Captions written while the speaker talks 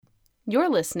You're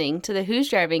listening to the Who's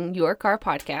Driving Your Car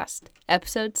podcast,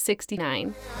 episode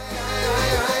 69.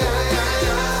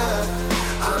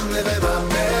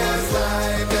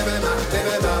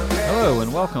 Hello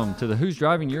and welcome to the Who's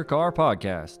Driving Your Car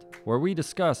podcast, where we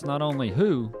discuss not only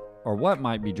who or what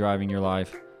might be driving your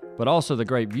life, but also the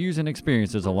great views and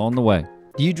experiences along the way.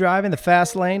 Do you drive in the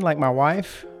fast lane like my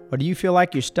wife, or do you feel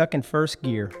like you're stuck in first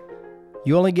gear?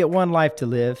 You only get one life to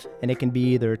live, and it can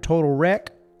be either a total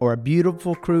wreck or a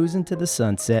beautiful cruise into the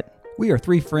sunset. We are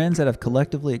three friends that have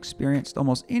collectively experienced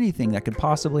almost anything that could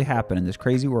possibly happen in this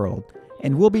crazy world.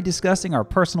 And we'll be discussing our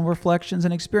personal reflections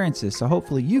and experiences, so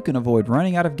hopefully you can avoid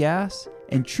running out of gas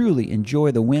and truly enjoy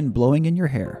the wind blowing in your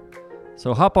hair.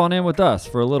 So hop on in with us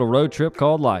for a little road trip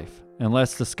called life, and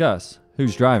let's discuss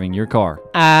who's driving your car.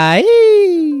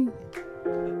 Aye.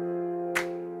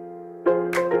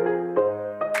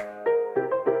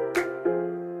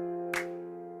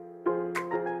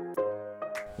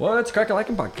 What's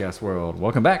crackalackin' podcast world?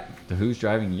 Welcome back to Who's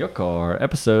Driving Your Car,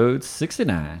 episode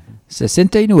 69.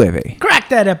 69. Crack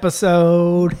that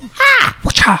episode.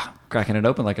 Cracking it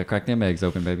open like I cracked them eggs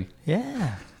open, baby.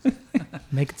 Yeah.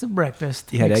 Making some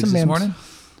breakfast. You had Make eggs some this M's. morning?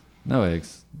 No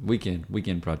eggs.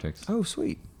 Weekend projects. Oh,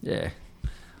 sweet. Yeah.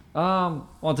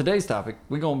 On today's topic,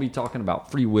 we're going to be talking about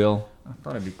free will. I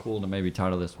thought it'd be cool to maybe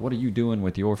title this, What Are You Doing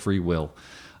With Your Free Will?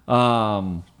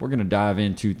 We're going to dive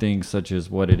into things such as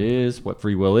what it is, what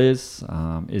free will is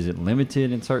it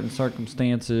limited in certain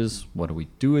circumstances? What do we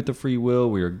do with the free will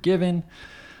we are given?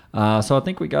 So I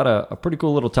think we got a pretty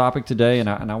cool little topic today, and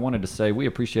I wanted to say we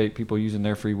appreciate people using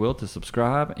their free will to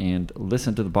subscribe and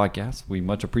listen to the podcast. We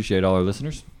much appreciate all our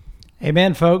listeners.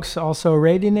 Amen, folks. Also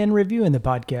rating and reviewing the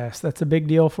podcast. That's a big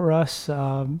deal for us.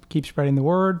 Keep spreading the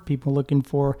word. People looking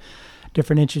for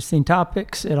different interesting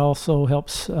topics. It also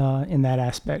helps in that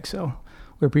aspect. So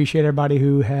we appreciate everybody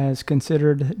who has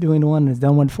considered doing one and has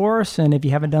done one for us. And if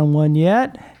you haven't done one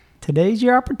yet, today's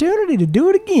your opportunity to do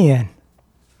it again.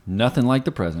 Nothing like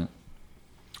the present.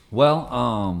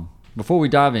 Well, before we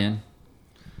dive in,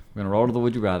 we're going to roll to the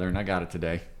Would You Rather, and I got it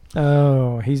today.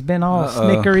 Oh, he's been all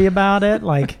snickery about it.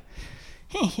 Like,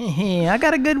 I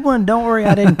got a good one. Don't worry,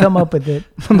 I didn't come up with it.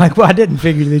 I'm like, well, I didn't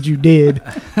figure that you did.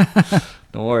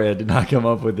 Don't worry, I did not come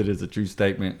up with it as a true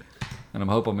statement. And I'm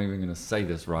hoping I'm even going to say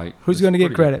this right. Who's going to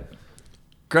get credit? Good.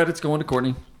 Credit's going to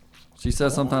Courtney. She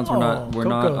says sometimes we're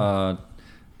not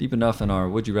deep enough in our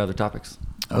Would You Rather topics.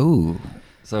 Oh.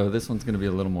 So this one's going to be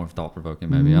a little more thought-provoking,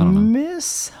 maybe. I don't know.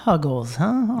 Miss Huggles,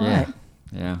 huh? All right.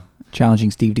 Yeah.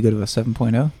 Challenging Steve to go to a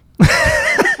 7.0.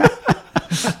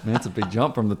 Man, it's a big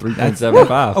jump from the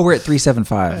 3.75. Oh, we're at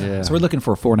 3.75. Yeah. So we're looking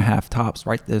for 4.5 tops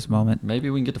right this moment. Maybe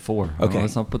we can get to 4. Okay.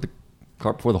 Let's not put the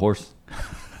cart before the horse.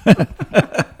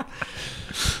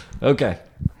 Okay.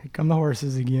 Here come the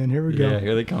horses again. Here we go. Yeah,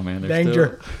 here they come, man. They're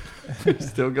Danger.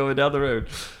 Still going down the road.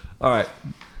 All right.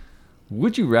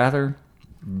 Would you rather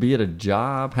be at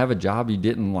have a job you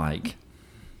didn't like,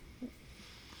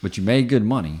 but you made good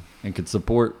money and could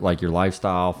support like your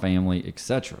lifestyle, family,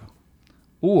 etc.,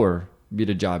 or be at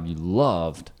a job you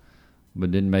loved but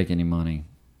didn't make any money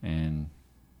and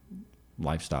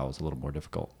lifestyle was a little more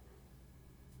difficult?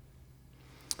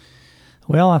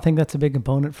 Well, I think that's a big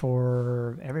component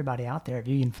for everybody out there. If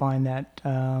you can find that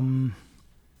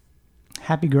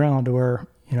happy ground where,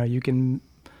 you can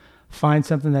find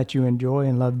something that you enjoy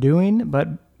and love doing, but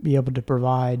be able to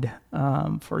provide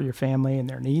for your family and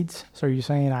their needs. So you're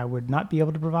saying I would not be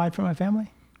able to provide for my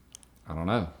family? I don't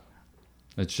know.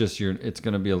 It's just it's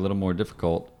going to be a little more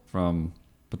difficult from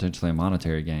potentially a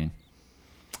monetary gain.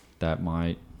 That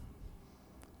might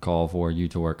call for you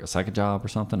to work a second job or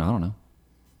something. I don't know.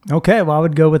 Okay, well, I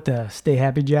would go with the stay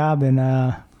happy job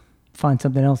and find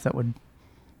something else that would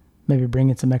maybe bring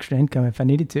in some extra income if I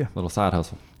needed to. Little side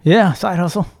hustle. Yeah, side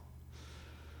hustle.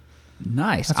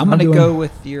 Nice. That's I'm what I'm going to doing. go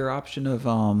with your option of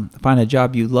find a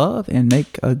job you love and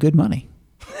make good money.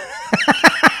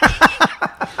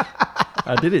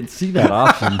 I didn't see that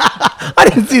option. I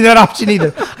didn't see that option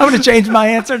either. I'm going to change my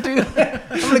answer too.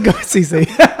 I'm going to go with CC.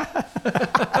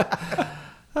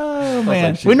 Oh,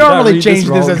 man. like, We did I normally read change this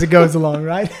this wrong? as it goes along,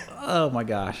 right? Oh my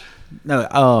gosh.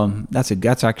 No, that's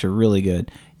actually really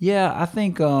good. Yeah, I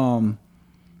think at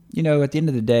the end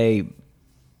of the day,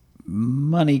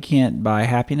 money can't buy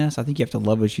happiness. I think you have to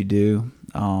love what you do.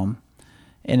 And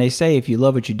they say if you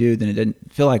love what you do, then it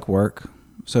doesn't feel like work.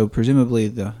 So presumably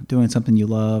doing something you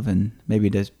love and maybe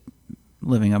just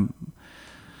living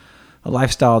a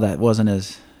lifestyle that wasn't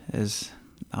as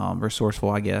resourceful,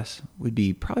 I guess, would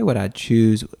be probably what I'd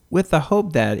choose, with the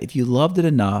hope that if you loved it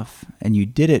enough and you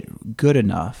did it good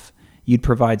enough, you'd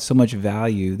provide so much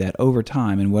value that over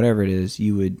time, and whatever it is,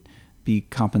 you would be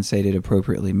compensated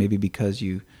appropriately, maybe because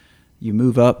you you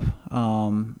move up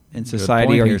in society,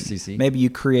 point or here, you, CC. maybe you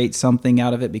create something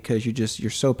out of it because you're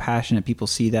so passionate. People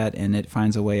see that, and it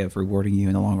finds a way of rewarding you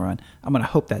in the long run. I'm going to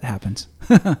hope that happens.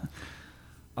 I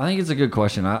think it's a good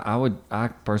question. I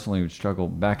personally would struggle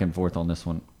back and forth on this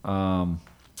one. I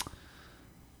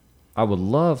would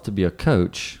love to be a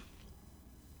coach,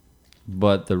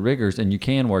 but the rigors, and you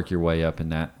can work your way up in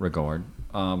that regard,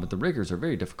 but the rigors are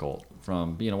very difficult,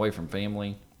 from being away from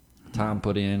family, time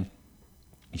put in.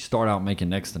 You start out making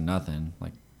next to nothing.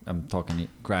 Like, I'm talking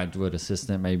graduate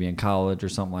assistant, maybe in college or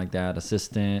something like that,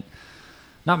 assistant.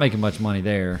 Not making much money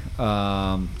there.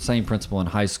 Same principle in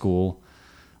high school.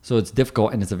 So it's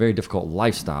difficult, and it's a very difficult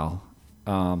lifestyle.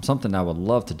 Something I would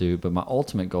love to do, but my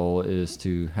ultimate goal is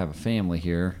to have a family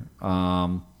here.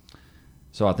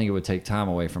 So I think it would take time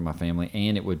away from my family,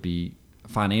 and it would be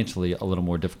financially a little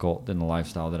more difficult than the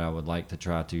lifestyle that I would like to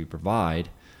try to provide.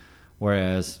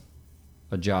 Whereas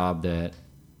a job that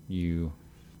you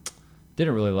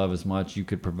didn't really love as much, you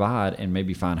could provide and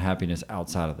maybe find happiness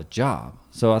outside of the job.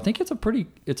 So I think it's a pretty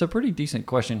decent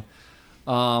question.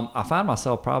 I find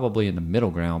myself probably in the middle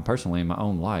ground personally in my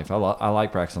own life. I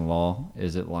like practicing law.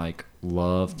 Is it like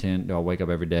love? Do I wake up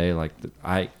every day? Like,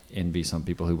 I envy some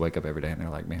people who wake up every day and they're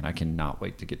like, man, I cannot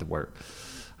wait to get to work.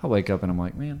 I wake up and I'm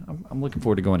like, man, I'm looking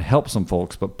forward to going to help some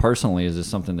folks. But personally, is this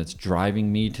something that's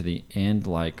driving me to the end?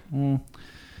 Like,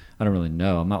 I don't really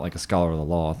know. I'm not like a scholar of the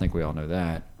law. I think we all know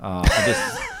that.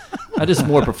 I just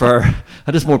more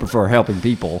prefer helping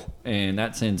people, and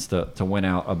that tends to win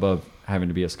out above having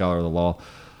to be a scholar of the law.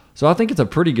 So I think it's a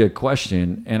pretty good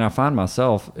question, and I find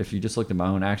myself, if you just looked at my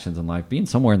own actions in life, being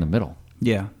somewhere in the middle.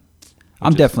 Yeah.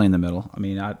 I'm definitely in the middle. I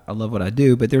mean, I love what I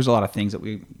do, but there's a lot of things that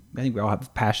I think we all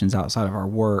have passions outside of our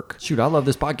work. Shoot, I love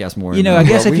this podcast more. You know, I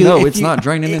guess it's not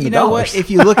draining in the dollars. What?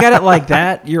 If you look at it like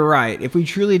that, you're right. If we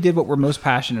truly did what we're most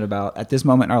passionate about at this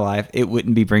moment in our life, it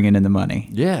wouldn't be bringing in the money.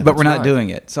 Yeah, but we're not right. doing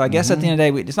it. So I guess at the end of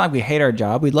the day, it's not like we hate our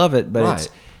job. We love it, but Right.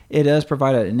 it does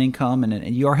provide an income,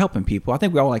 and you are helping people. I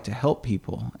think we all like to help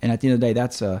people, and at the end of the day,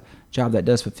 that's a job that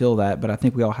does fulfill that. But I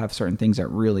think we all have certain things that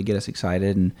really get us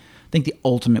excited, and I think the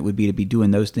ultimate would be to be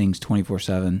doing those things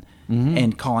 24/7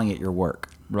 and calling it your work.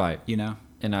 Right. You know?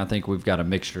 And I think we've got a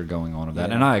mixture going on of that.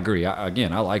 Yeah. And I agree. I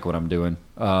like what I'm doing,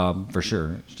 for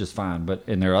sure. It's just fine.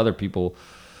 And there are other people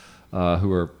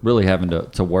who are really having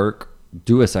to work,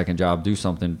 do a second job, do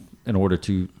something in order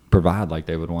to provide like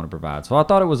they would want to provide. So I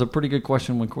thought it was a pretty good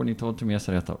question when Courtney told it to me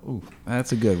yesterday. I thought, ooh,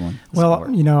 That's a good one. Well,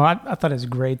 smart. you know, I thought it was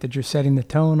great that you're setting the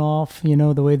tone off, you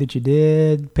know, the way that you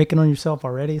did, picking on yourself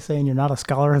already, saying you're not a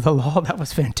scholar of the law. That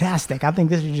was fantastic. I think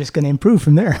this is just going to improve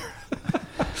from there.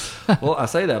 Well, I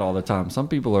say that all the time. Some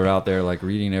people are out there like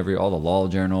reading all the law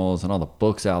journals and all the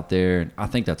books out there, and I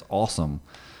think that's awesome.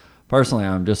 Personally,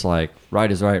 I'm just like, right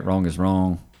is right, wrong is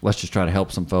wrong. Let's just try to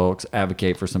help some folks,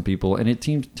 advocate for some people, and it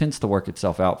tends to work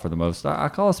itself out for the most. I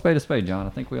call a spade, John. I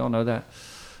think we all know that.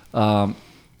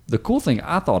 The cool thing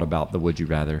I thought about the Would You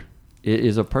Rather, it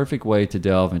is a perfect way to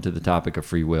delve into the topic of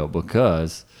free will,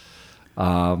 because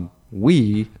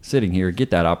we, sitting here,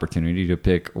 get that opportunity to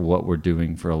pick what we're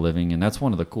doing for a living, and that's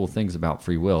one of the cool things about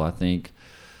free will. I think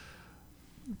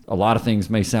a lot of things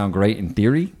may sound great in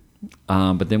theory,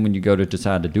 but then when you go to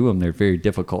decide to do them, they're very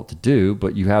difficult to do,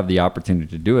 but you have the opportunity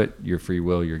to do it. Your free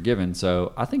will, you're given.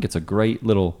 So I think it's a great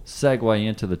little segue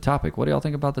into the topic. What do y'all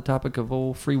think about the topic of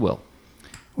old free will?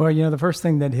 Well, you know, the first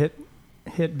thing that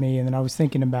hit me, and then I was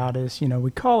thinking about is, you know,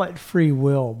 we call it free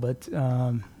will, but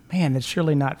man, it's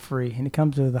surely not free, and it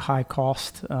comes with a high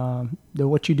cost.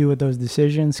 What you do with those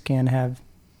decisions can have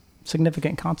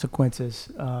significant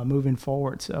consequences moving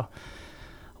forward. So,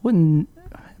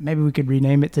 maybe we could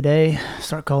rename it today,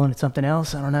 start calling it something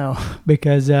else. I don't know,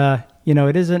 because you know,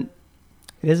 it isn't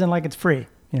like it's free.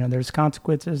 You know, there's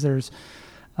consequences. There's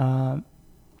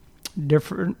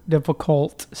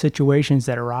difficult situations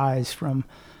that arise from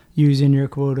using your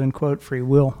quote unquote free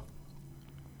will.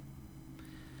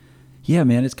 Yeah,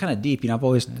 man, it's kind of deep. You know, I've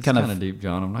always It's kind kind of. of deep,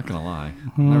 John. I'm not going to lie.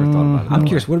 Never thought about it. I'm that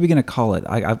curious. way. What are we going to call it?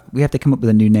 We have to come up with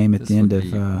a new name at This the end would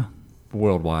of. be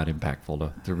worldwide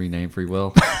impactful to rename free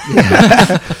will.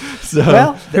 So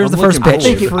Well, here's I'm the first looking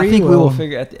pitch. forward. I think we will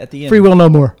figure at the end. Free will no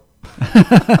more.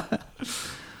 I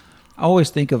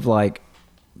always think of like,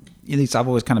 at least I've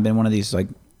always kind of been one of these like,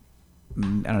 I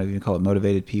don't know if you can call it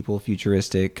motivated people,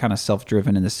 futuristic, kind of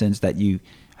self-driven in the sense that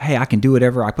hey, I can do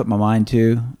whatever I put my mind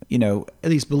to, you know,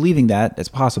 at least believing that as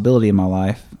a possibility in my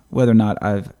life. Whether or not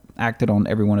I've acted on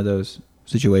every one of those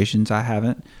situations, I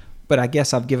haven't. But I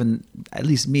guess I've given, at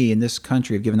least me in this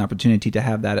country, I've given the opportunity to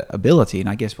have that ability. And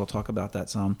I guess we'll talk about that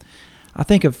some. I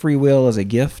think of free will as a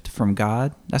gift from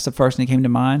God. That's the first thing that came to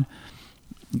mind.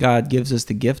 God gives us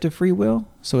the gift of free will.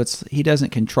 So He doesn't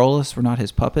control us. We're not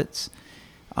His puppets.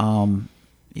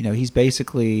 He's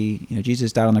basically,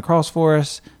 Jesus died on the cross for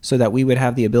us so that we would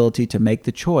have the ability to make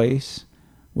the choice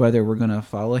whether we're going to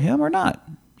follow Him or not.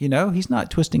 He's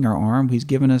not twisting our arm. He's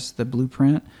given us the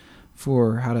blueprint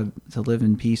for how to live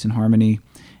in peace and harmony.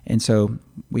 And so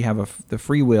we have the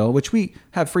free will, which we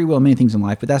have free will in many things in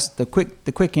life, but that's the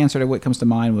quick answer to what comes to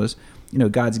mind was,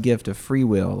 God's gift of free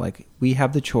will. Like, we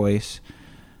have the choice.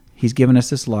 He's given us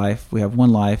this life. We have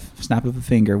one life, snap of a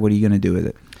finger. What are you going to do with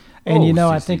it? And,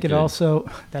 I think it also,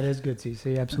 that is good,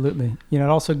 CC, absolutely. It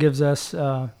also gives us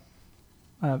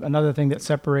another thing that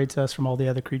separates us from all the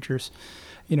other creatures,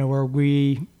 where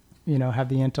we, have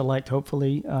the intellect,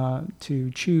 hopefully,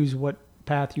 to choose what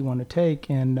path you want to take.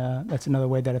 And that's another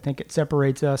way that I think it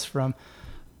separates us from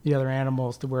the other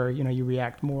animals, to where, you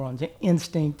react more on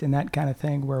instinct and that kind of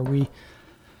thing, where we,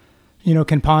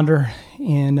 can ponder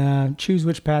and choose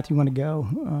which path you want to go.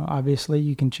 Obviously,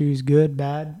 you can choose good,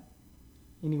 bad,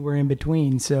 anywhere in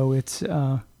between. So it's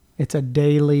a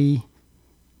daily,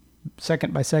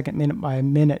 second by second, minute by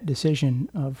minute decision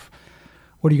of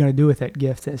what are you going to do with that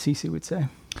gift, as Cece would say.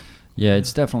 Yeah,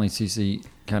 it's definitely, Cece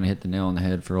kind of hit the nail on the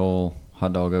head for old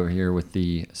hot dog over here with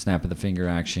the snap of the finger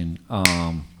action.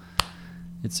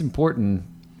 It's important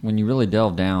when you really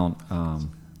delve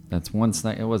down. That's one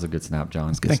snap. It was a good snap,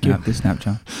 John. Good snap,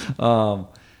 John.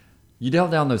 You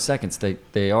delve down those seconds,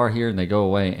 they are here and they go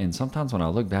away. And sometimes when I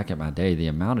look back at my day, the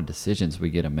amount of decisions we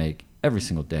get to make every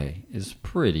single day is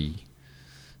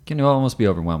can almost be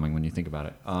overwhelming when you think about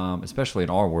it. Especially in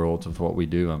our world with what we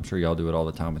do. I'm sure y'all do it all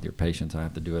the time with your patients. I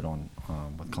have to do it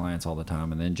with clients all the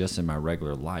time. And then just in my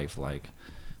regular life, like,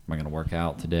 am I going to work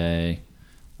out today?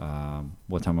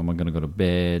 What time am I going to go to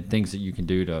bed? Things that you can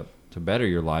do to better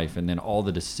your life, and then all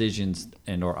the decisions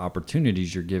and or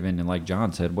opportunities you're given, and like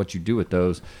John said, what you do with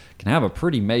those can have a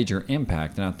pretty major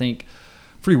impact. And I think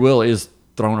free will is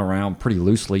thrown around pretty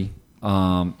loosely in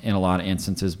a lot of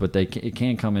instances, but it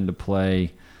can come into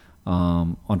play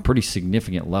on pretty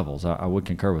significant levels. I would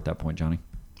concur with that point, Johnny.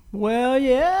 Well,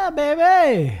 yeah,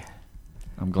 baby.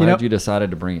 I'm glad you decided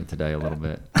to bring it today a little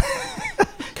bit.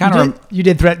 You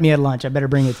did threaten me at lunch. I better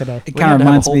bring it today. It kind of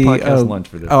reminds me of lunch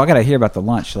for this. I got to hear about the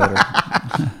lunch later.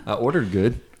 I ordered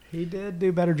good. He did do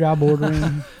a better job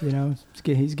ordering.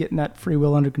 He's getting that free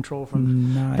will under control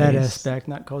from that aspect,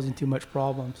 not causing too much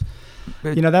problems.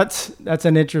 But, that's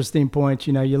an interesting point.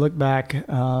 You look back,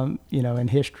 in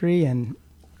history, and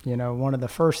one of the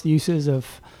first uses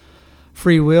of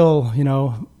free will.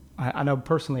 I know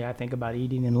personally, I think about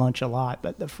eating and lunch a lot,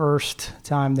 but the first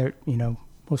time that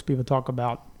most people talk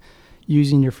about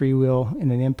using your free will in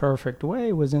an imperfect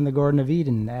way was in the Garden of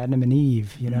Eden, Adam and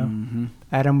Eve. Mm-hmm.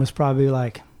 Adam was probably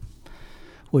like,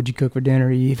 "What'd you cook for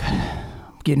dinner, Eve?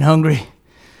 I'm getting hungry."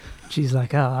 She's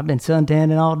like, "Oh, I've been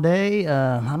suntanning all day.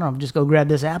 I don't know, just go grab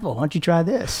this apple. Why don't you try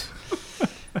this?"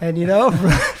 And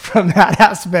from that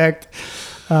aspect,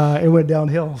 it went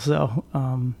downhill. So I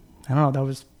don't know. That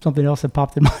was something else that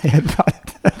popped in my head about it.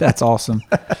 That's awesome.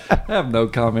 I have no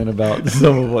comment about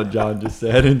some of what John just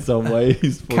said in some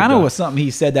ways. Kind of was something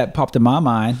he said that popped in my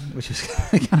mind, which is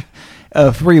kind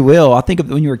of free will. I think of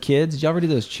when you were kids. Did you ever do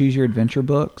those Choose Your Adventure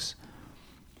books?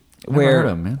 Never heard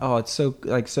of them, man. Oh, it's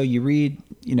so you read,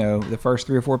 the first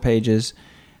 3 or 4 pages,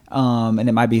 and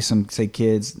it might be some, say,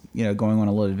 kids, going on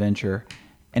a little adventure.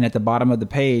 And at the bottom of the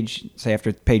page, say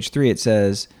after page 3, it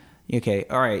says, okay,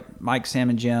 all right, Mike, Sam,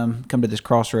 and Jim come to this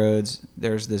crossroads.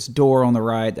 There's this door on the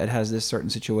right that has this certain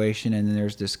situation, and then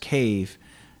there's this cave.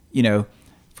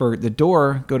 For the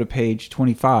door, go to page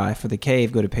 25. For the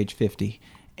cave, go to page 50.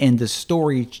 And the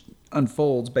story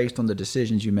unfolds based on the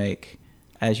decisions you make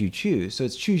as you choose. So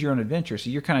it's choose your own adventure. So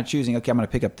you're kind of choosing, okay, I'm going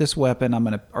to pick up this weapon,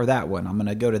 or that one. I'm going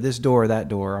to go to this door or that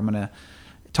door. I'm going to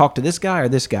talk to this guy or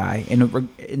this guy. And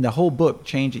in the whole book,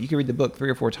 change it. You can read the book 3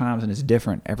 or 4 times, and it's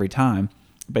different every time,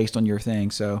 based on your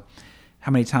thing. So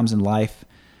how many times in life,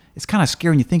 it's kind of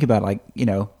scary when you think about it.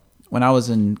 When I was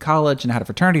in college and I had a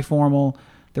fraternity formal,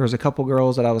 there was a couple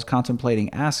girls that I was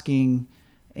contemplating asking,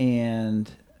 and,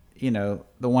 the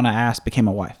one I asked became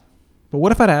my wife. But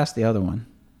what if I'd asked the other one?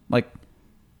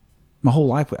 My whole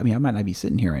life, I might not be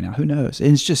sitting here right now. Who knows?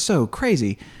 And it's just so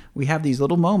crazy. We have these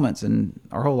little moments, and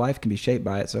our whole life can be shaped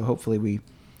by it. So hopefully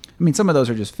some of those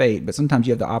are just fate, but sometimes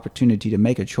you have the opportunity to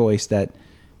make a choice that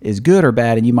is good or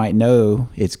bad, and you might know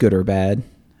it's good or bad,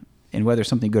 and whether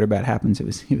something good or bad happens, it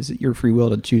was your free will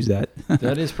to choose that.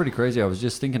 That is pretty crazy. I was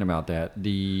just thinking about that.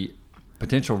 The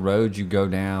potential roads you go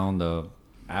down, the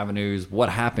avenues, what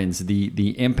happens,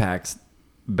 the impacts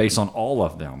based on all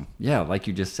of them. Yeah, like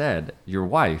you just said, your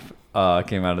wife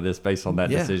came out of this based on that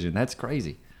decision. That's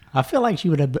crazy. I feel like she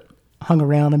would have hung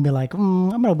around and be like, I'm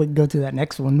going to go to that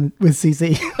next one with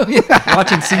CC.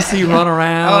 Watching CC run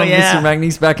around. Oh, yeah. Mr.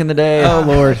 Magnese back in the day. Oh,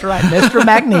 Lord. That's right, Mr.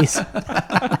 Magnese.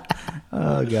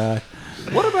 Oh, God.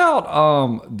 What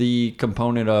about the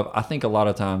component of, I think a lot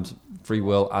of times free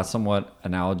will, I somewhat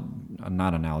not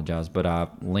analogize, but I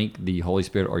link the Holy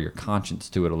Spirit or your conscience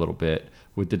to it a little bit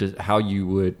with how you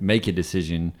would make a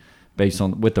decision based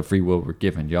on with the free will we're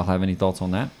given. Do y'all have any thoughts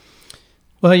on that?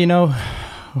 Well,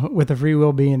 with the free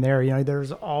will being there,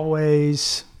 there's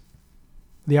always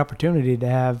the opportunity to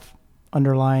have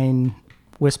underlying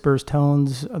whispers,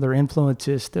 tones, other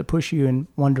influences to push you in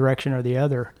one direction or the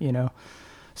other.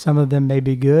 Some of them may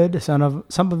be good. Some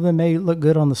of them may look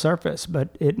good on the surface,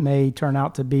 but it may turn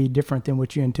out to be different than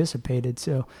what you anticipated.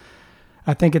 So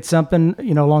I think it's something,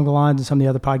 along the lines of some of the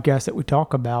other podcasts that we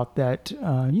talk about that,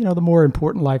 the more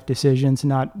important life decisions,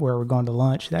 not where we're going to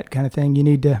lunch, that kind of thing, you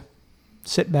need to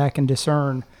sit back and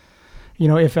discern,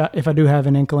 if I do have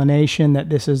an inclination that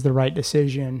this is the right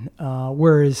decision,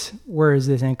 where is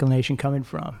this inclination coming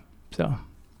from? So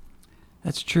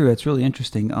That's true. That's really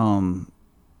interesting.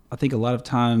 I think a lot of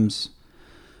times,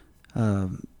 I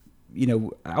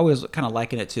always kind of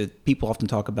liken it to people often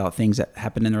talk about things that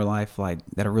happen in their life, like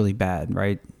that are really bad,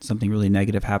 right? Something really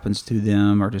negative happens to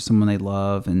them or to someone they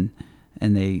love, and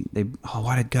they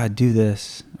why did God do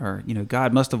this? Or,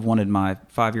 God must have wanted my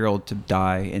 5-year-old to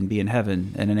die and be in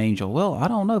heaven and an angel. Well, I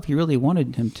don't know if he really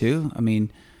wanted him to. I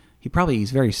mean,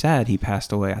 he's very sad he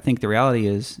passed away. I think the reality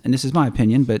is, and this is my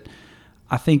opinion, but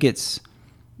I think it's,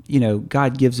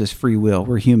 God gives us free will.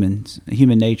 We're humans,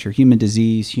 human nature, human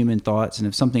disease, human thoughts. And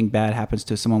if something bad happens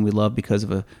to someone we love because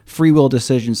of a free will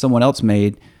decision someone else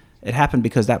made, it happened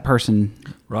because that person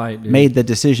made the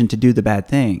decision to do the bad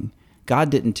thing. God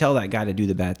didn't tell that guy to do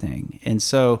the bad thing. And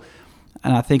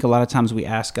I think a lot of times we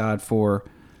ask God for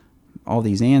all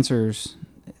these answers,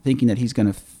 thinking that he's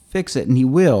going to fix it, and he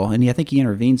will. And I think he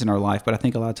intervenes in our life. But I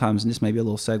think a lot of times, and this may be a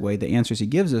little segue, the answers he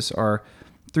gives us are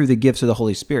through the gifts of the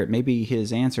Holy Spirit. Maybe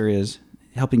his answer is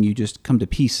helping you just come to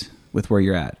peace with where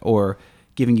you're at, or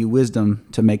giving you wisdom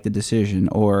to make the decision.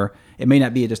 Or it may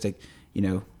not be just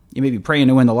you may be praying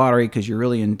to win the lottery because you're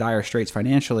really in dire straits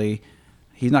financially.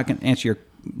 He's not going to answer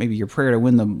your prayer to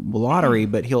win the lottery,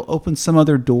 but he'll open some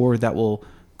other door that will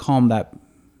calm that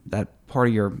part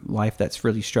of your life that's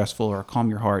really stressful, or calm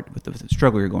your heart with the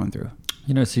struggle you're going through.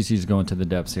 CC's going to the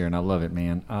depths here, and I love it,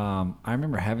 man. I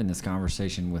remember having this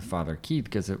conversation with Father Keith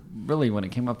because when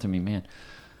it came up to me, man,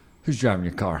 who's driving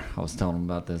your car? I was telling him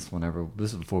about this this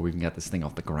was before we even got this thing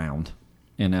off the ground.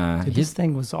 And this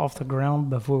thing was off the ground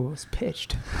before it was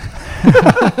pitched.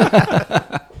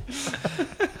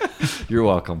 You're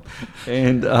welcome.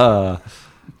 And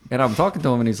I'm talking to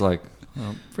him, and he's like,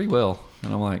 free will.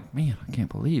 And I'm like, man, I can't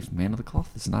believe Man of the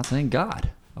Cloth is not saying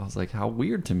God. I was like, how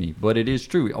weird to me. But it is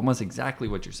true. Almost exactly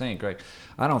what you're saying, Greg.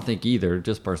 I don't think either,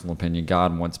 just personal opinion,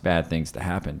 God wants bad things to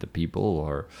happen to people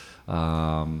or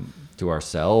to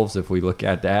ourselves if we look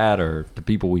at that, or to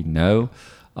people we know.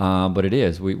 But it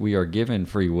is. We are given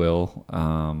free will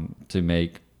to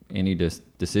make any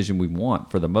decision we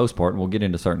want for the most part. And we'll get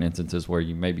into certain instances where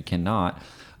you maybe cannot.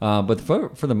 But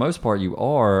for the most part, you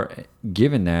are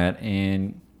given that.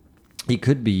 And it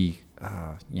could be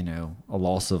a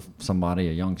loss of somebody,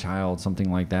 a young child,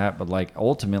 something like that. But like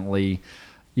ultimately,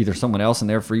 either someone else and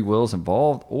their free will is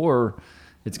involved, or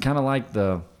it's kind of like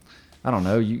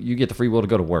you get the free will to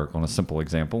go to work, on a simple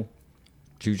example.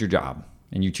 Choose your job,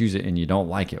 and you choose it and you don't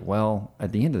like it. Well,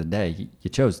 at the end of the day, you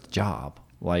chose the job.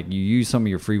 Like, you use some of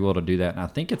your free will to do that. And I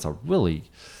think it's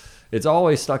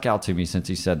always stuck out to me since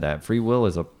he said that. Free will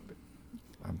is a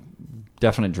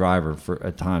definite driver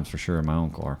at times, for sure, in my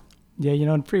own car. Yeah,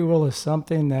 and free will is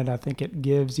something that I think it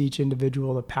gives each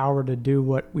individual the power to do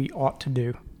what we ought to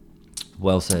do.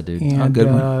 Well said, dude. And good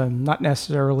one. Not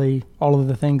necessarily all of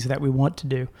the things that we want to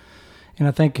do. And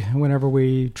I think whenever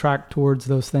we track towards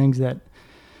those things that,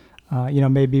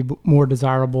 may be more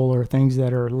desirable, or things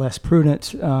that are less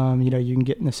prudent, you can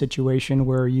get in a situation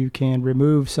where you can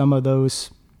remove some of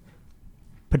those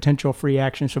potential free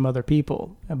actions from other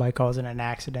people by causing an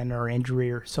accident or injury,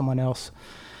 or someone else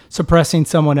suppressing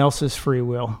someone else's free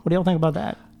will. What do y'all think about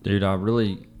that? Dude, I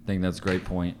really think that's a great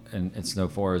point. And it's so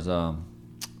far as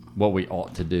what we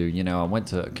ought to do. I went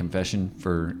to confession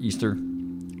for Easter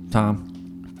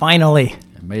time. Finally.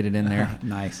 I made it in there.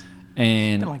 Nice.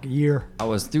 And it's been like a year.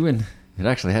 It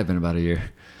actually had been about a year.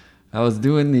 I was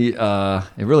doing it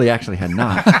really actually had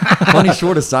not. Funny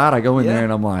short aside, I go in there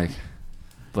and I'm like,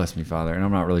 bless me, Father. And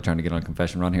I'm not really trying to get on a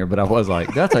confession run here, but I was like,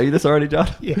 did I tell you this already, John?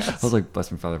 Yes. I was like,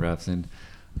 bless me, Father, I've sinned.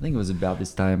 I think it was about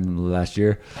this time last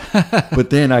year. But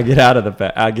then I get out of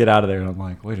there and I'm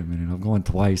like, wait a minute, I'm going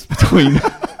twice between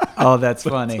Oh, that's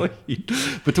funny.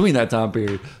 Between that time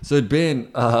period. So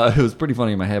it was pretty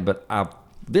funny in my head, but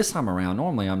this time around,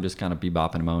 normally I'm just kind of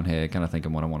bebopping in my own head, kind of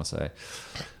thinking what I want to say.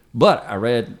 But I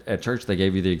read at church they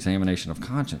gave you the examination of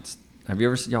conscience. Have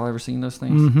y'all ever seen those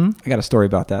things? Mm-hmm. I got a story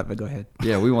about that, but go ahead.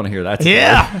 Yeah, we want to hear that.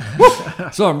 Yeah.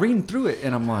 So I'm reading through it,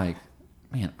 and I'm like,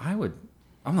 man,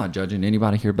 I'm not judging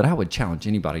anybody here, but I would challenge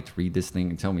anybody to read this thing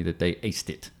and tell me that they aced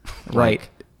it. Right. Like,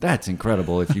 that's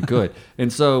incredible if you could.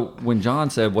 And so when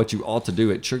John said what you ought to do,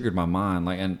 it triggered my mind.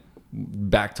 And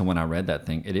back to when I read that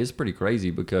thing, it is pretty crazy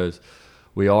because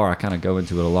I kind of go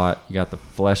into it a lot. You got the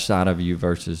flesh side of you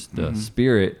versus the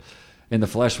spirit, and the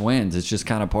flesh wins. It's just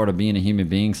kind of part of being a human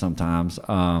being sometimes.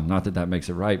 Not that makes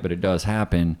it right, but it does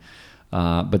happen.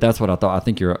 But that's what I thought. I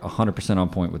think you're 100% on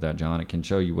point with that, John. It can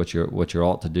show you what you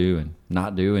ought to do and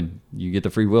not do, and you get the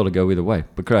free will to go either way.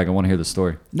 But Craig, I want to hear the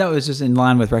story. No, it was just in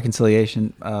line with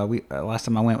reconciliation. Last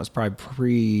time I went was probably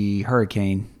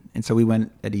pre-hurricane, and so we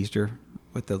went at Easter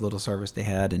with the little service they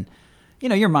had, and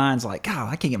your mind's like, God,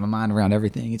 I can't get my mind around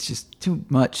everything. It's just too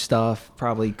much stuff,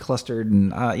 probably clustered,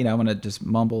 and I'm gonna just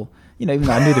mumble. Even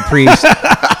though I knew the priest.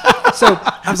 So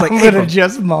I was like, April,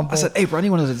 just mumble. I said, April, I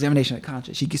need one of those examination of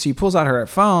conscience. She pulls out her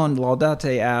phone. The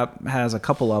Laudate app has a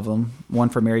couple of them. One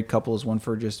for married couples, one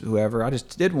for just whoever. I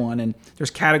just did one, and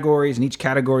there's categories, and each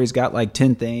category's got like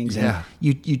 10 things. Yeah.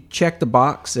 And you check the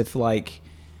box if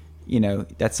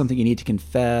that's something you need to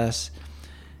confess.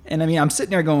 And I mean, I'm sitting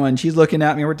there going, she's looking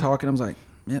at me, we're talking. I was like,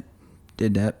 yep,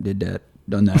 did that,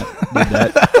 done that, did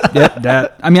that, yep,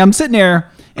 that. I mean, I'm sitting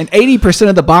there, and 80%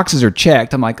 of the boxes are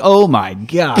checked. I'm like, oh my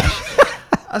gosh.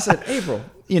 I said, April,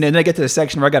 then I get to the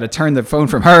section where I got to turn the phone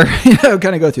from her,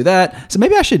 kind of go through that. So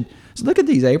maybe I should look at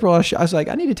these, April. I was like,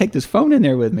 I need to take this phone in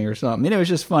there with me or something. It was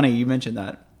just funny you mentioned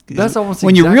that. That's almost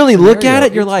when you really look at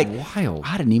it, you're like, wild.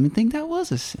 I didn't even think that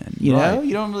was a sin. You know,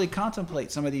 you don't really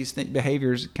contemplate some of these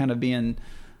behaviors kind of being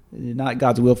not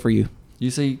God's will for you.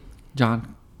 You see,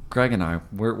 John, Craig and I,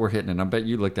 we're hitting it. I bet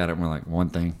you looked at it and we're like, one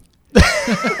thing.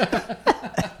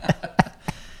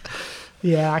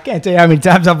 Yeah, I can't tell you how many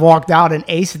times I've walked out and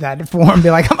aced that form and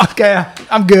be like, okay,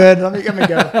 I'm good. Let me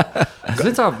go.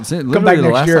 Since literally the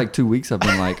last like 2 weeks, I've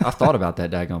been like, I've thought about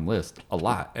that daggone list a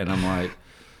lot. And I'm like,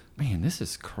 man, this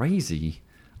is crazy.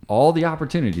 All the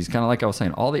opportunities, kind of like I was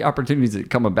saying, all the opportunities that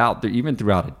come about even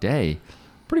throughout a day,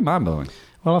 pretty mind-blowing.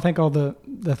 Well, I think all the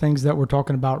things that we're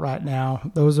talking about right now,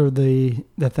 those are the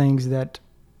things that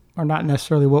are not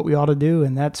necessarily what we ought to do.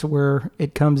 And that's where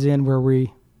it comes in, where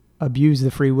we abuse the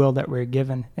free will that we're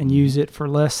given and use it for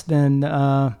less than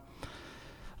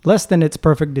its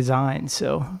perfect design.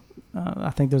 So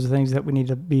I think those are things that we need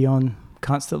to be on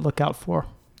constant lookout for.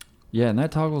 Yeah, and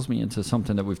that toggles me into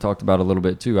something that we've talked about a little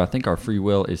bit too. I think our free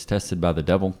will is tested by the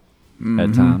devil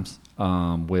at times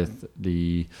with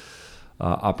the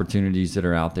opportunities that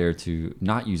are out there to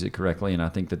not use it correctly. And I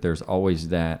think that there's always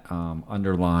that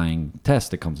underlying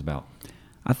test that comes about.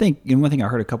 I think, one thing I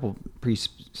heard a couple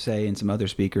priests say and some other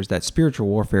speakers, that spiritual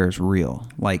warfare is real.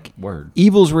 Like,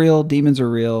 evil's real, demons are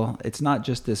real. It's not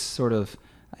just this sort of,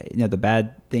 the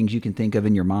bad things you can think of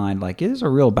in your mind. Like, it is a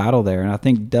real battle there. And I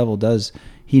think the devil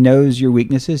he knows your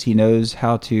weaknesses. He knows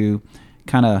how to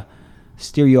kind of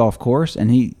steer you off course.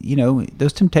 And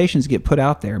those temptations get put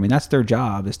out there. I mean, that's their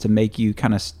job, is to make you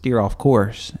kind of steer off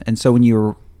course. And so when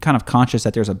you're kind of conscious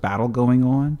that there's a battle going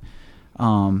on,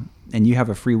 and you have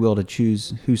a free will to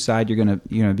choose whose side you're gonna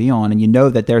be on, and you know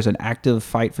that there's an active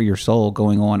fight for your soul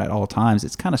going on at all times,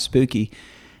 it's kind of spooky,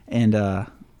 and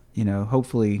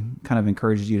hopefully kind of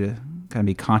encourages you to kind of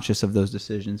be conscious of those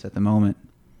decisions at the moment.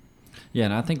 Yeah,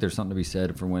 and I think there's something to be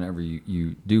said for whenever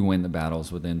you do win the battles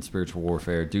within spiritual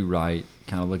warfare, do right,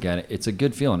 kind of look at it. It's a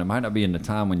good feeling. It might not be in the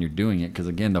time when you're doing it, because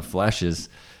again, the flesh is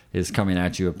coming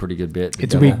at you a pretty good bit.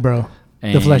 It's weak, bro.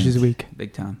 The flesh is weak,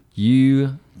 big time.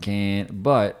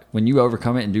 But when you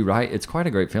overcome it and do right, it's quite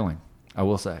a great feeling, I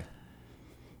will say.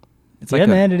 It's like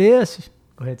man, it is.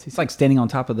 Go ahead, it's like standing on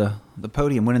top of the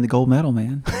podium winning the gold medal,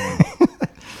 man.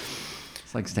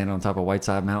 It's like standing on top of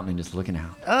Whiteside Mountain and just looking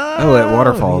out. At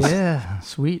waterfalls. Yeah,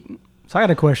 sweet. So I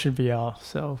got a question for y'all.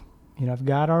 So, if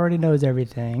God already knows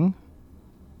everything,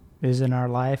 is in our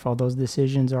life all those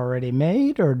decisions already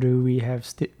made, or do we have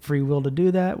free will to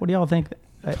do that? What do y'all think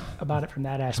about it from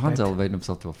that aspect? John's elevating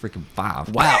himself to a freaking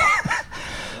 5. Wow.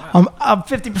 I'm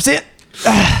 50%.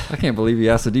 I can't believe you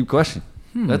asked a deep question.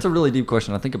 That's a really deep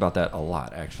question. I think about that a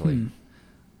lot, actually.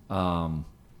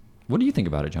 What do you think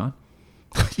about it, John?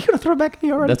 You gonna throw it back at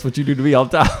me already? That's what you do to me all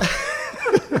the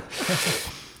time.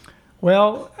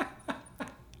 Well,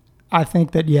 I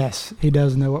think that yes, he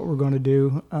does know what we're going to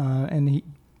do, and he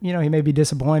may be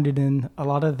disappointed in a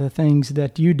lot of the things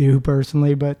that you do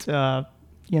personally, but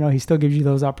he still gives you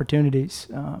those opportunities.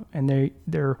 And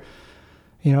they're,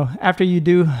 after you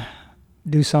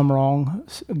do some wrong,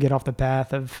 get off the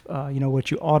path of,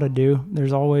 what you ought to do,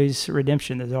 there's always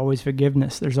redemption. There's always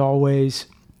forgiveness. There's always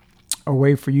a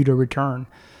way for you to return.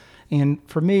 And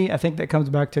for me, I think that comes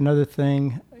back to another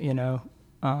thing,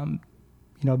 being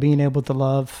able to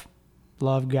love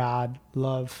God,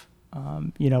 love,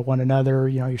 one another,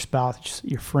 your spouse,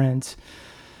 your friends.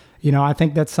 I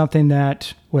think that's something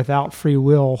that without free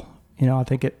will, I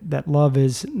think that love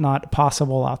is not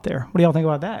possible out there. What do y'all think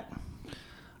about that?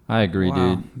 I agree,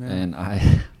 Wow, dude.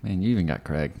 man. And you even got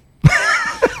Craig.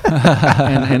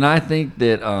 and I think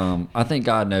that I think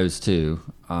God knows too.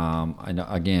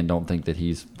 Again, don't think that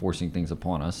He's forcing things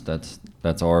upon us.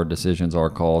 That's our decisions, our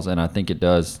calls, and I think it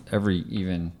does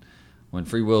even when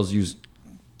free will is used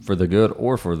for the good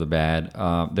or for the bad.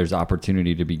 There's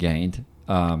opportunity to be gained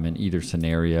in either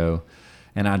scenario,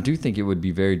 and I do think it would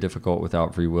be very difficult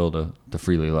without free will to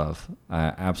freely love.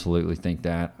 I absolutely think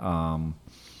that.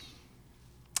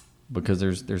 Because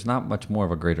there's not much more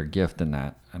of a greater gift than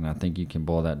that. And I think you can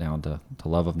boil that down to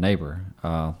love of neighbor,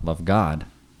 love God.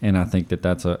 And I think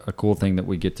that's a cool thing that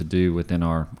we get to do within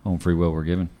our own free will we're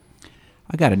given.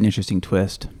 I got an interesting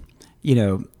twist.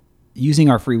 Using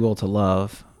our free will to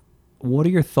love, what are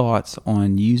your thoughts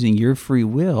on using your free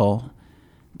will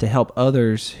to help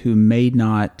others who may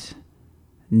not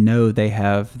know they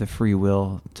have the free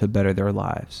will to better their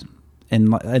lives?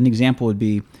 And an example would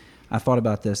be, I thought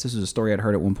about this. This was a story I'd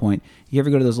heard at one point. You ever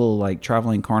go to those little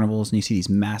traveling carnivals and you see these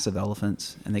massive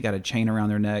elephants and they got a chain around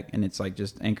their neck and it's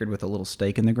just anchored with a little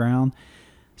stake in the ground?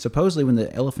 Supposedly when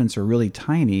the elephants are really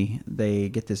tiny, they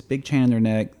get this big chain on their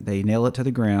neck, they nail it to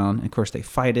the ground, and of course they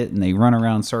fight it and they run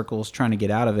around circles trying to get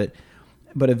out of it,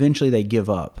 but eventually they give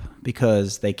up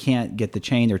because they can't get the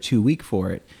chain, they're too weak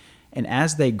for it. And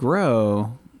as they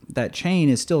grow, that chain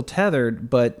is still tethered,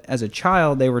 but as a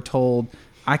child they were told,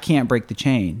 I can't break the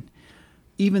chain.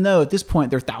 Even though at this point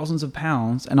they're thousands of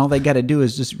pounds and all they got to do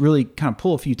is just really kind of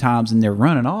pull a few times and they're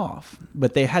running off.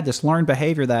 But they had this learned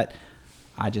behavior that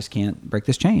I just can't break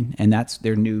this chain. And that's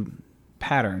their new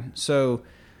pattern. So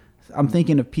I'm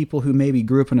thinking of people who maybe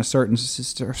grew up in a certain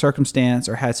circumstance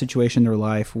or had a situation in their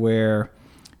life where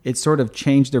it sort of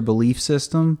changed their belief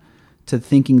system to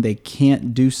thinking they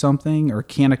can't do something or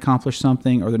can't accomplish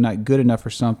something or they're not good enough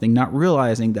for something, not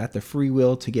realizing that the free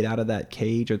will to get out of that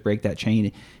cage or break that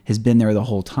chain has been there the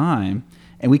whole time.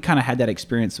 And we kind of had that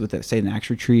experience with, say, an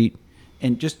Acts retreat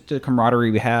and just the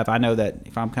camaraderie we have. I know that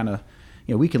if I'm kind of,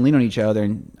 we can lean on each other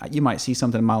and you might see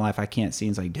something in my life I can't see.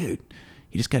 And it's like, dude,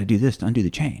 you just got to do this to undo the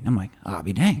chain. I'm like, I'll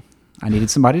be dang. I needed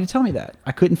somebody to tell me that.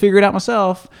 I couldn't figure it out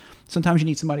myself. Sometimes you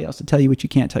need somebody else to tell you what you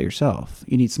can't tell yourself.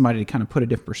 You need somebody to kind of put a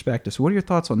different perspective. So what are your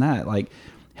thoughts on that? Like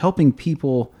helping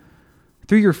people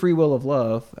through your free will of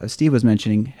love, as Steve was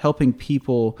mentioning, helping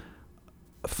people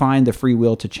find the free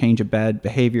will to change a bad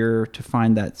behavior, to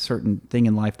find that certain thing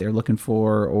in life they're looking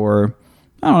for, or,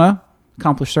 I don't know,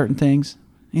 accomplish certain things.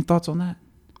 Any thoughts on that?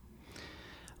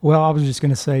 Well, I was just going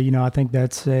to say, I think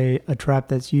that's a trap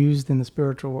that's used in the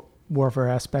spiritual warfare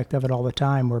aspect of it all the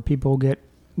time, where people get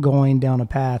going down a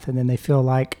path and then they feel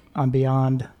like I'm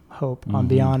beyond hope, I'm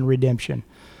beyond redemption.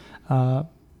 I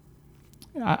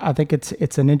think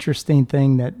it's an interesting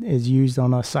thing that is used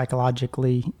on us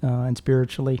psychologically and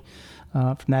spiritually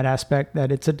from that aspect,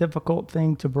 that it's a difficult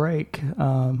thing to break.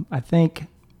 I think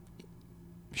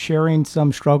sharing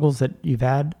some struggles that you've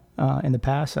had in the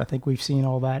past, I think we've seen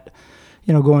all that,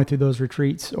 going through those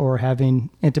retreats or having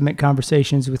intimate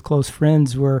conversations with close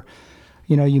friends where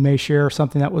you may share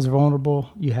something that was vulnerable.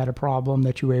 You had a problem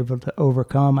that you were able to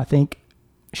overcome. I think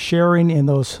sharing in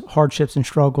those hardships and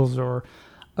struggles are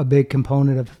a big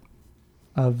component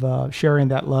of sharing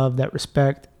that love, that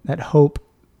respect, that hope,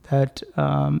 that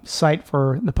sight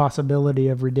for the possibility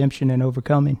of redemption and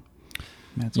overcoming.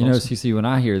 That's awesome. awesome. CC, when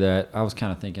I hear that, I was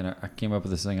kind of thinking, I came up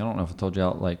with this thing. I don't know if I told you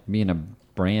out, like being a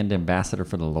brand ambassador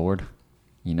for the Lord.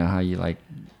 You know how you like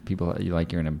people, you're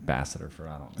an ambassador for,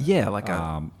 I don't know. Yeah, like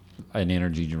an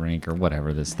energy drink or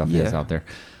whatever this stuff is out there.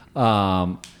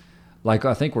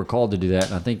 I think we're called to do that.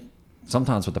 And I think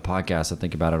sometimes with the podcast, I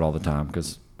think about it all the time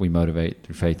because we motivate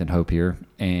through faith and hope here.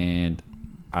 And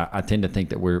I tend to think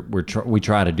that we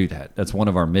try to do that. That's one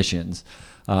of our missions.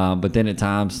 But then at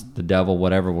times the devil,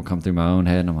 whatever, will come through my own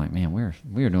head, and I'm like, man,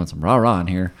 we're doing some rah-rah in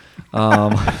here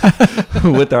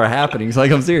with our happenings.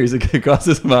 Like, I'm serious, it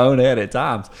crosses my own head at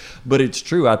times. But it's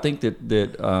true. I think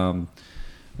that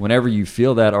whenever you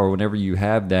feel that, or whenever you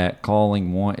have that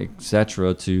calling, want,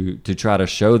 etc., to try to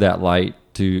show that light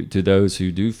to those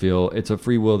who do feel, it's a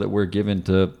free will that we're given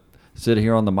to sit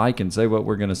here on the mic and say what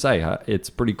we're going to say. It's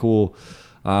pretty cool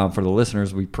for the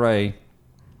listeners. We pray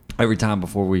every time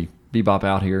before we bebop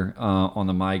out here on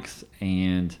the mics,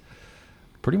 and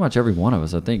pretty much every one of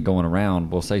us, I think, going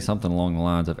around will say something along the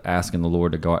lines of asking the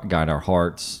Lord to guide our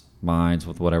hearts, minds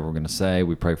with whatever we're going to say.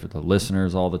 We pray for the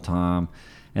listeners all the time.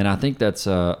 And I think that's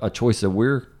a choice that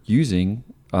we're using,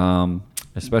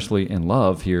 especially in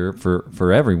love here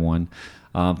for everyone,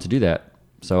 to do that.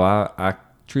 So I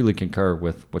truly concur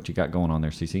with what you got going on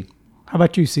there, CC. How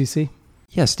about you, CC?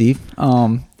 Yeah, Steve.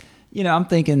 I'm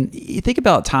thinking, you think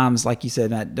about times, like you said,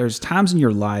 Matt, there's times in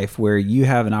your life where you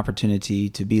have an opportunity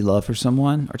to be love for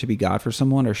someone or to be God for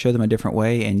someone or show them a different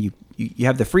way. And you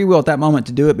have the free will at that moment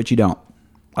to do it, but you don't.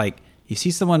 Like, you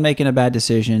see someone making a bad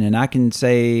decision, and I can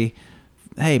say,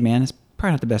 hey, man, it's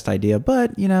probably not the best idea,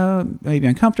 but, it may be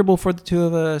uncomfortable for the two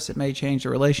of us. It may change the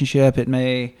relationship. It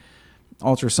may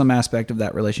alter some aspect of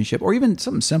that relationship, or even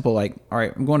something simple like, all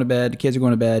right, I'm going to bed. The kids are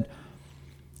going to bed.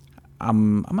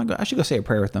 I should go say a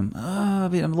prayer with them.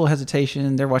 I'm a little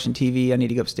hesitation. They're watching TV. I need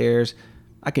to go upstairs.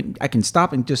 I can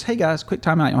stop and just, hey guys, quick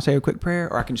time out. I'll say a quick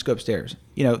prayer, or I can just go upstairs.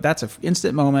 That's an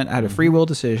instant moment. I had a free will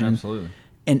decision. Absolutely.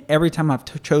 And every time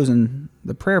I've chosen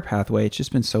the prayer pathway, it's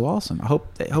just been so awesome. I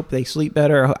hope they sleep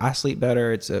better. I sleep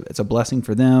better. It's a blessing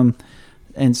for them.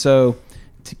 And so,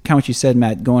 to kind of what you said,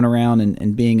 Matt, going around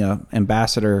and being an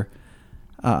ambassador,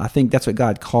 I think that's what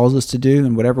God calls us to do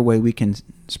in whatever way we can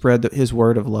spread His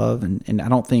word of love. And I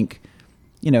don't think,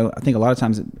 I think a lot of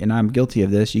times, and I'm guilty of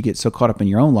this, you get so caught up in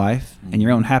your own life and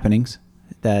your own happenings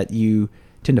that you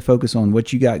tend to focus on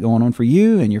what you got going on for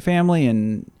you and your family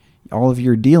and all of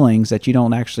your dealings, that you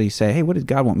don't actually say, hey, what did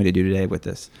God want me to do today with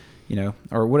this?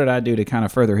 Or what did I do to kind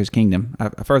of further His kingdom? I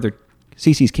further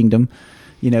CC's kingdom,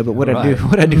 but what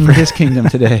I do for His kingdom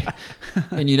today.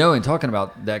 And in talking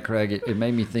about that, Craig, it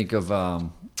made me think of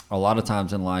a lot of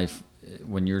times in life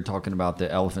when you're talking about the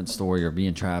elephant story or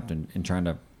being trapped and trying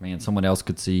to, someone else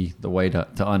could see the way to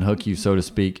unhook you, so to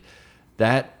speak.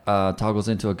 That toggles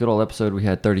into a good old episode we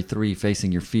had, 33,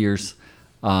 Facing Your Fears.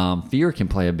 Fear can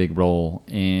play a big role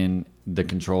in the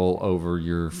control over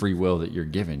your free will that you're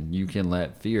given. You can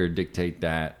let fear dictate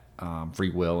that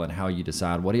free will and how you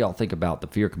decide. What do y'all think about the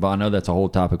fear component? I know that's a whole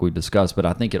topic we've discussed, but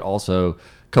I think it also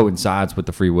coincides with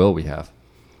the free will we have.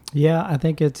 Yeah, I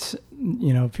think it's,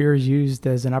 fear is used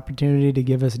as an opportunity to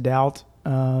give us doubt,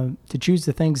 to choose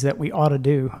the things that we ought to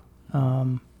do,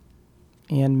 and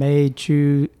may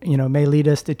lead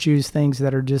us to choose things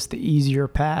that are just the easier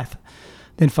path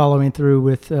than following through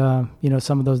with,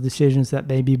 some of those decisions that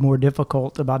may be more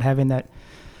difficult, about having that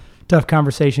tough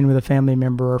conversation with a family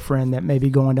member or friend that may be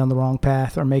going down the wrong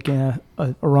path or making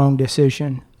a wrong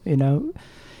decision, and,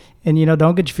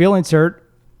 don't get your feelings hurt.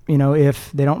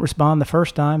 If they don't respond the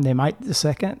first time, they might the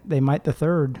second, they might the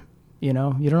third. You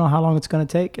don't know how long it's going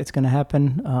to take. It's going to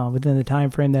happen within the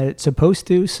time frame that it's supposed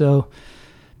to. So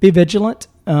be vigilant,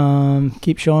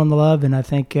 keep showing the love, and I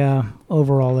think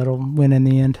overall it'll win in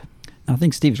the end. I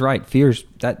think Steve's right. Fear's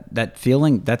that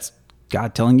feeling, that's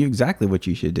God telling you exactly what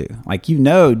you should do. Like,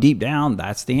 deep down,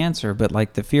 that's the answer. But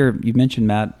like the fear you mentioned,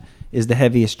 Matt, is the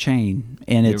heaviest chain.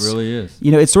 And it really is.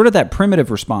 It's sort of that primitive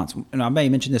response. And I may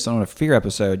mention this on a fear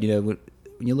episode. When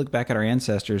you look back at our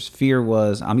ancestors, fear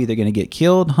was, I'm either going to get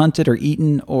killed, hunted, or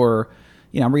eaten, or,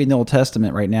 I'm reading the Old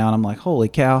Testament right now, and I'm like, holy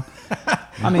cow.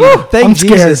 Thank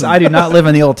Jesus I do not live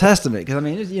in the Old Testament. Because,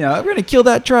 we're going to kill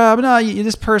that tribe. No,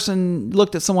 this person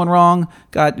looked at someone wrong,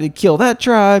 God, kill that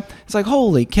tribe. It's like,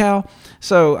 holy cow.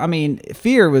 So,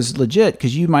 fear was legit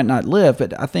because you might not live,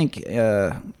 but I think,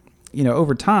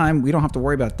 over time, we don't have to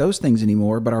worry about those things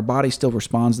anymore, but our body still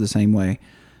responds the same way.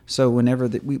 So whenever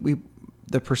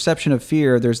the perception of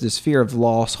fear, there's this fear of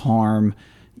loss, harm,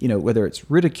 whether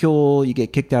it's ridicule, you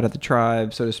get kicked out of the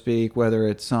tribe, so to speak, whether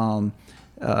it's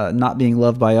not being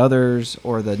loved by others,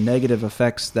 or the negative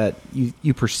effects that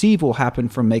you perceive will happen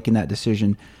from making that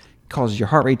decision, causes your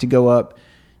heart rate to go up,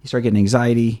 you start getting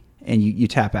anxiety, and you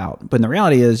tap out. But the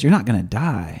reality is you're not going to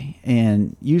die.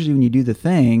 And usually when you do the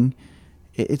thing,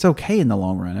 it's okay in the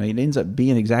long run. It ends up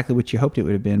being exactly what you hoped it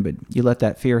would have been, but you let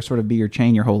that fear sort of be your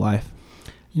chain your whole life.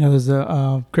 There's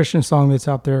a Christian song that's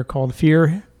out there called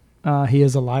Fear. He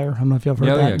is a Liar. I don't know if you've heard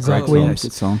that. Yeah, Zach Williams.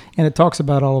 Good song. And it talks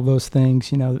about all of those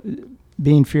things,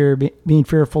 being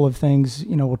fearful of things,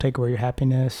 will take away your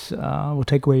happiness, will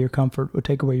take away your comfort, will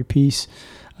take away your peace.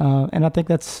 And I think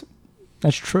that's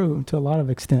true to a lot of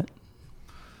extent.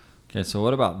 Okay, so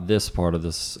what about this part of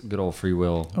this good old free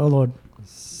will? Oh, Lord.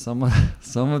 Some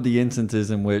of the instances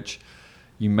in which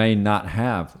you may not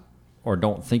have or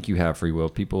don't think you have free will.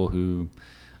 People who,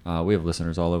 we have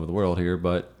listeners all over the world here,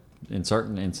 but in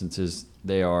certain instances,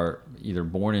 they are either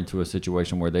born into a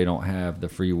situation where they don't have the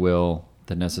free will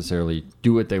to necessarily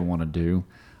do what they want to do.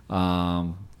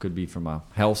 Could be from a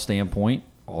health standpoint.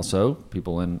 also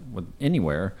people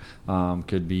anywhere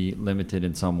could be limited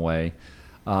in some way.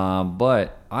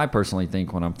 But I personally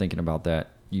think when I'm thinking about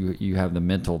that, you have the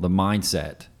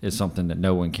mindset is something that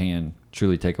no one can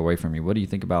truly take away from you. What do you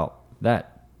think about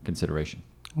that consideration?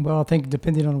 Well, I think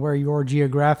depending on where you are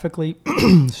geographically,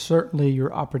 certainly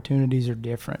your opportunities are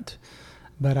different.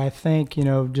 But I think,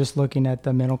 just looking at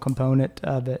the mental component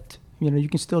of it, you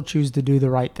can still choose to do the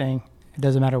right thing. It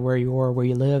doesn't matter where you are, where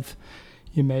you live.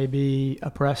 You may be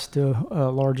oppressed to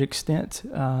a large extent,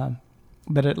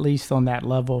 but at least on that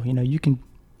level, you can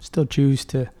still choose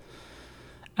to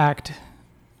act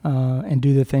and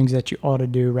do the things that you ought to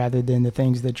do rather than the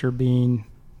things that you're being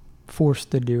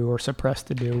forced to do or suppressed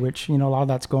to do, which, a lot of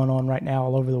that's going on right now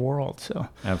all over the world. So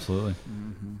absolutely.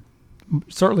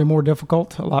 Certainly more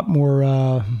difficult, a lot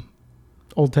more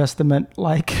Old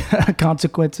Testament-like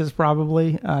consequences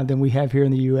probably than we have here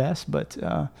in the U.S., but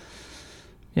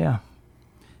yeah.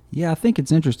 Yeah, I think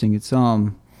it's interesting. It's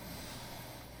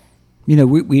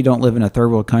we don't live in a third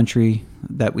world country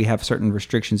that we have certain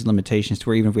restrictions and limitations to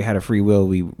where even if we had a free will,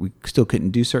 we still couldn't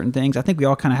do certain things. I think we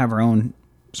all kind of have our own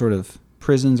sort of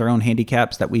prisons, our own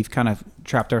handicaps that we've kind of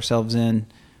trapped ourselves in,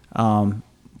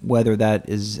 whether that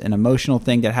is an emotional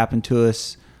thing that happened to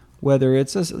us, whether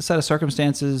it's a set of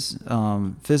circumstances,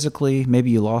 physically,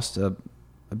 maybe you lost a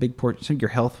big portion, your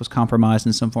health was compromised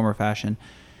in some form or fashion.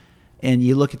 And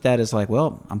you look at that as like,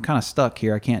 well, I'm kind of stuck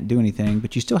here. I can't do anything.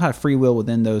 But you still have free will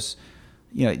within those.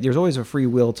 There's always a free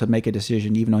will to make a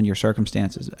decision, even on your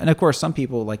circumstances. And of course, some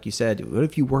people, like you said, what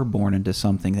if you were born into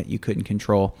something that you couldn't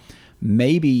control?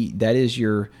 Maybe that is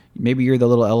maybe you're the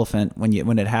little elephant when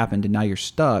it happened, and now you're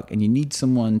stuck, and you need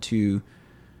someone to.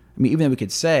 I mean, even though we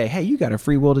could say, hey, you got a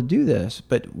free will to do this,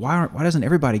 but why doesn't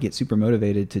everybody get super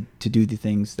motivated to do the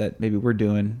things that maybe we're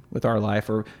doing with our life?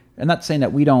 Or I'm not saying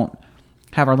that we don't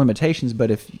have our limitations, but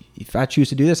if I choose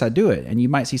to do this, I do it. And you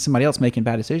might see somebody else making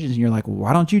bad decisions, and you're like, well,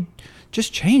 why don't you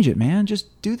just change it, man?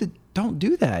 Don't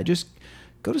do that. Just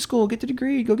go to school, get the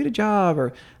degree, go get a job.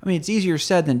 Or, I mean, it's easier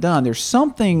said than done. There's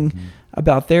something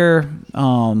about their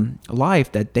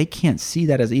life that they can't see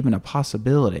that as even a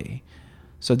possibility.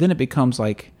 So then it becomes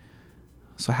like,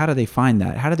 so how do they find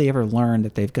that? How do they ever learn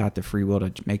that they've got the free will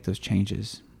to make those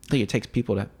changes? I think it takes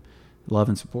people to love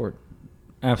and support.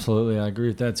 Absolutely. I agree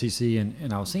with that, CC.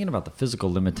 And I was thinking about the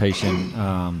physical limitation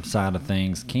side of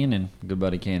things. Cannon, good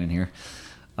buddy Cannon here,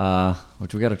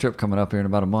 which we got a trip coming up here in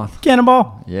about a month.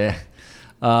 Cannonball. Yeah.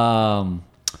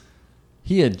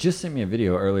 He had just sent me a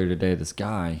video earlier today. This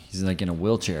guy, he's like in a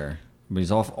wheelchair, but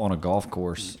he's off on a golf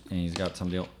course, and he's got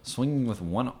somebody swinging with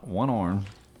one arm,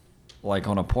 like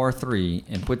on a par 3,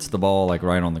 and puts the ball like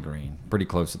right on the green, pretty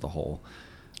close to the hole.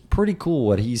 Pretty cool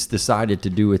what he's decided to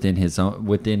do within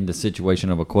the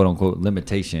situation of a quote unquote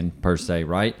limitation per se,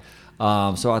 right?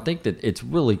 So I think that it's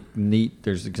really neat.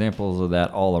 There's examples of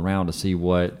that all around to see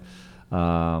what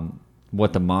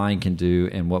the mind can do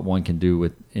and what one can do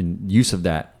in use of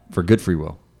that for good free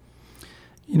will.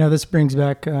 This brings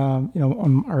back,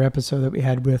 on our episode that we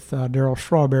had with Daryl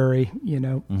Strawberry,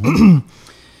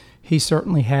 he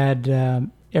certainly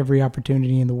had every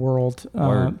opportunity in the world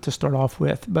to start off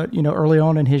with. But, early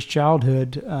on in his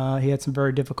childhood, he had some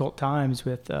very difficult times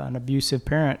with an abusive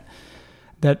parent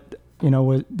that,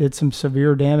 did some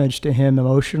severe damage to him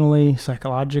emotionally,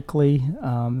 psychologically.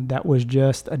 That was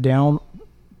just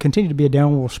continued to be a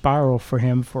downward spiral for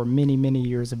him for many, many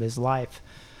years of his life.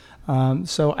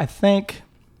 So I think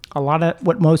a lot of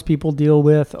what most people deal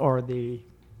with are the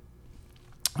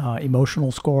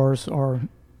emotional scars or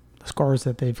scars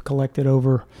that they've collected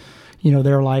over,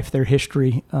 their life, their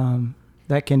history.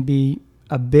 That can be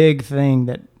a big thing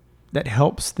that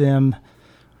helps them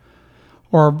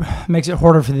or makes it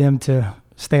harder for them to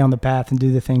stay on the path and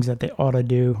do the things that they ought to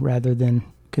do rather than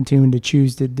continuing to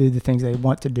choose to do the things they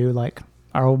want to do, like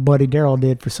our old buddy Daryl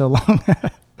did for so long.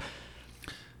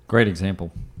 Great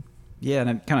example. Yeah, and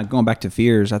I'm kind of going back to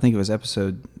fears. I think it was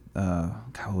episode,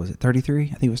 what was it, 33? I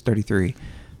think it was 33.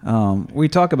 We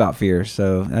talk about fear,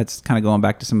 so that's kind of going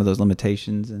back to some of those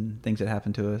limitations and things that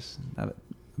happen to us. I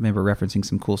remember referencing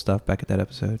some cool stuff back at that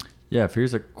episode. Yeah,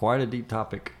 fear's quite a deep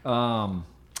topic.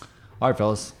 All right,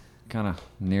 fellas, kind of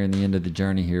nearing the end of the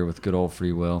journey here with good old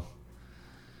free will.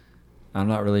 I'm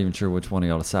not really even sure which one of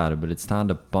y'all decided, but it's time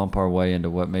to bump our way into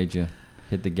what made you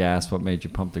hit the gas, what made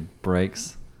you pump the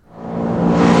brakes.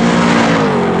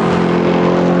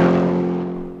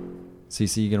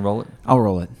 CC, you gonna roll it? I'll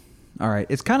roll it. All right.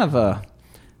 It's kind of a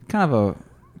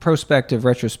prospective,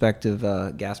 retrospective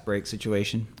gas brake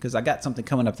situation because I got something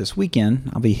coming up this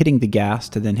weekend. I'll be hitting the gas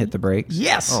to then hit the brakes.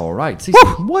 Yes. All right. CC.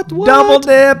 What? Double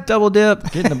dip. Double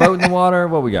dip. Getting the boat in the water.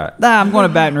 What we got? I'm going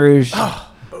to Baton Rouge.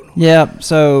 Yeah.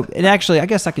 So it actually, I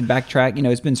guess I could backtrack. You know,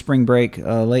 it's been spring break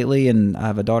lately, and I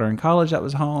have a daughter in college that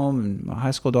was home, and my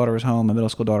high school daughter was home, my middle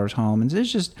school daughter was home, and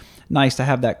it's just nice to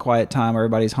have that quiet time where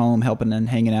everybody's home, helping and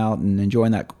hanging out and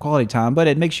enjoying that quality time. But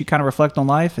it makes you kind of reflect on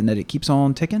life and that it keeps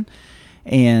on ticking.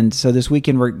 And so this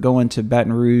weekend we're going to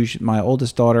Baton Rouge. My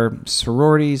oldest daughter,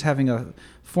 sororities, having a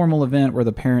formal event where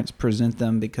the parents present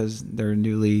them because they're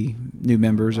new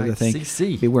members of the thing.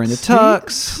 CC. Be wearing the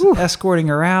tux, escorting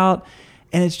her out.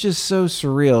 And it's just so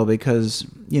surreal because,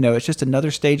 you know, it's just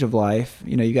another stage of life.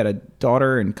 You know, you got a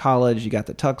daughter in college, you got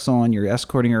the tux on, you're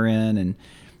escorting her in, and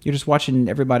you're just watching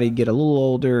everybody get a little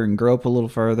older and grow up a little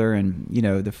further. And, you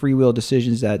know, the free will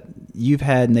decisions that you've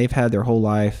had and they've had their whole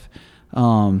life.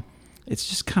 It's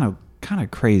just kind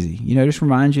of crazy. You know, it just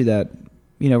reminds you that,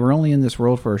 you know, we're only in this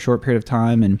world for a short period of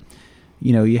time, and,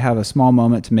 you know, you have a small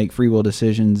moment to make free will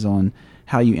decisions on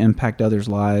how you impact others'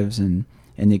 lives and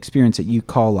the experience that you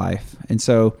call life. And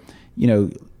so, you know,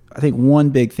 I think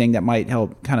one big thing that might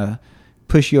help kind of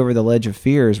push you over the ledge of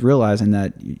fear is realizing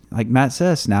that, like Matt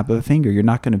says, snap of a finger, you're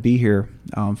not going to be here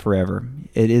forever.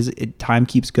 Time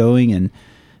keeps going, and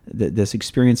this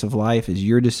experience of life is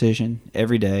your decision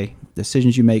every day,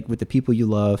 decisions you make with the people you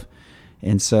love.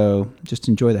 And so just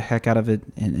enjoy the heck out of it,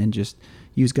 and just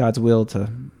use God's will to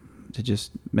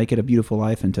just make it a beautiful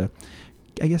life, and to,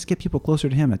 I guess, get people closer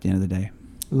to Him at the end of the day.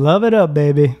 Love it up,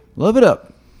 baby. Love it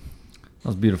up. That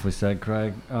was beautifully said,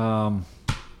 Craig. I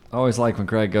always like when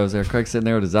Craig goes there. Craig's sitting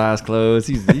there with his eyes closed.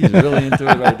 He's really into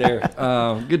it right there.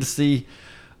 Good to see.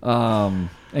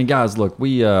 And guys, look,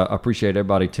 we appreciate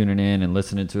everybody tuning in and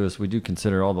listening to us. We do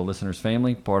consider all the listeners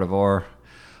family, part of our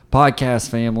podcast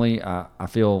family. I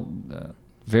feel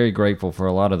very grateful for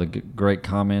a lot of the great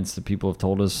comments that people have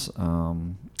told us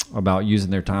about using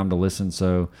their time to listen.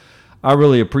 So I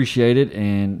really appreciate it,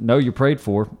 and know you're prayed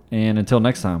for. And until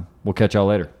next time, we'll catch y'all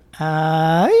later.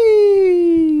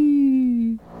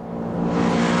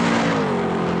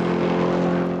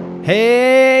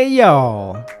 Hey,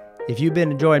 y'all. If you've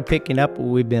been enjoying picking up what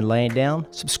we've been laying down,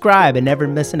 subscribe and never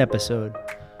miss an episode.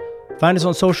 Find us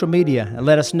on social media and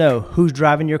let us know who's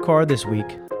driving your car this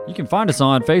week. You can find us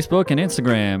on Facebook and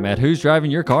Instagram at Who's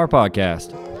Driving Your Car Podcast.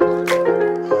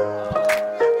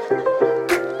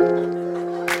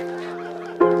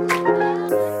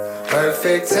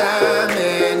 Perfect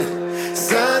timing,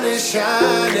 sun is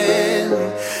shining,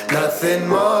 nothing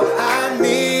more I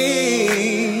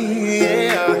need,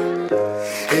 yeah.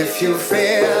 If you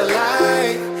feel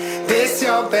like this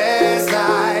your best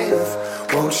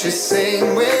life, won't you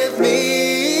sing with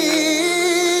me?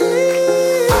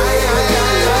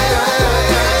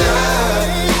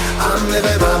 I'm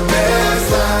living my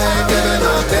best life, living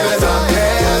my best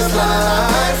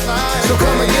life, so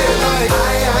come and get it.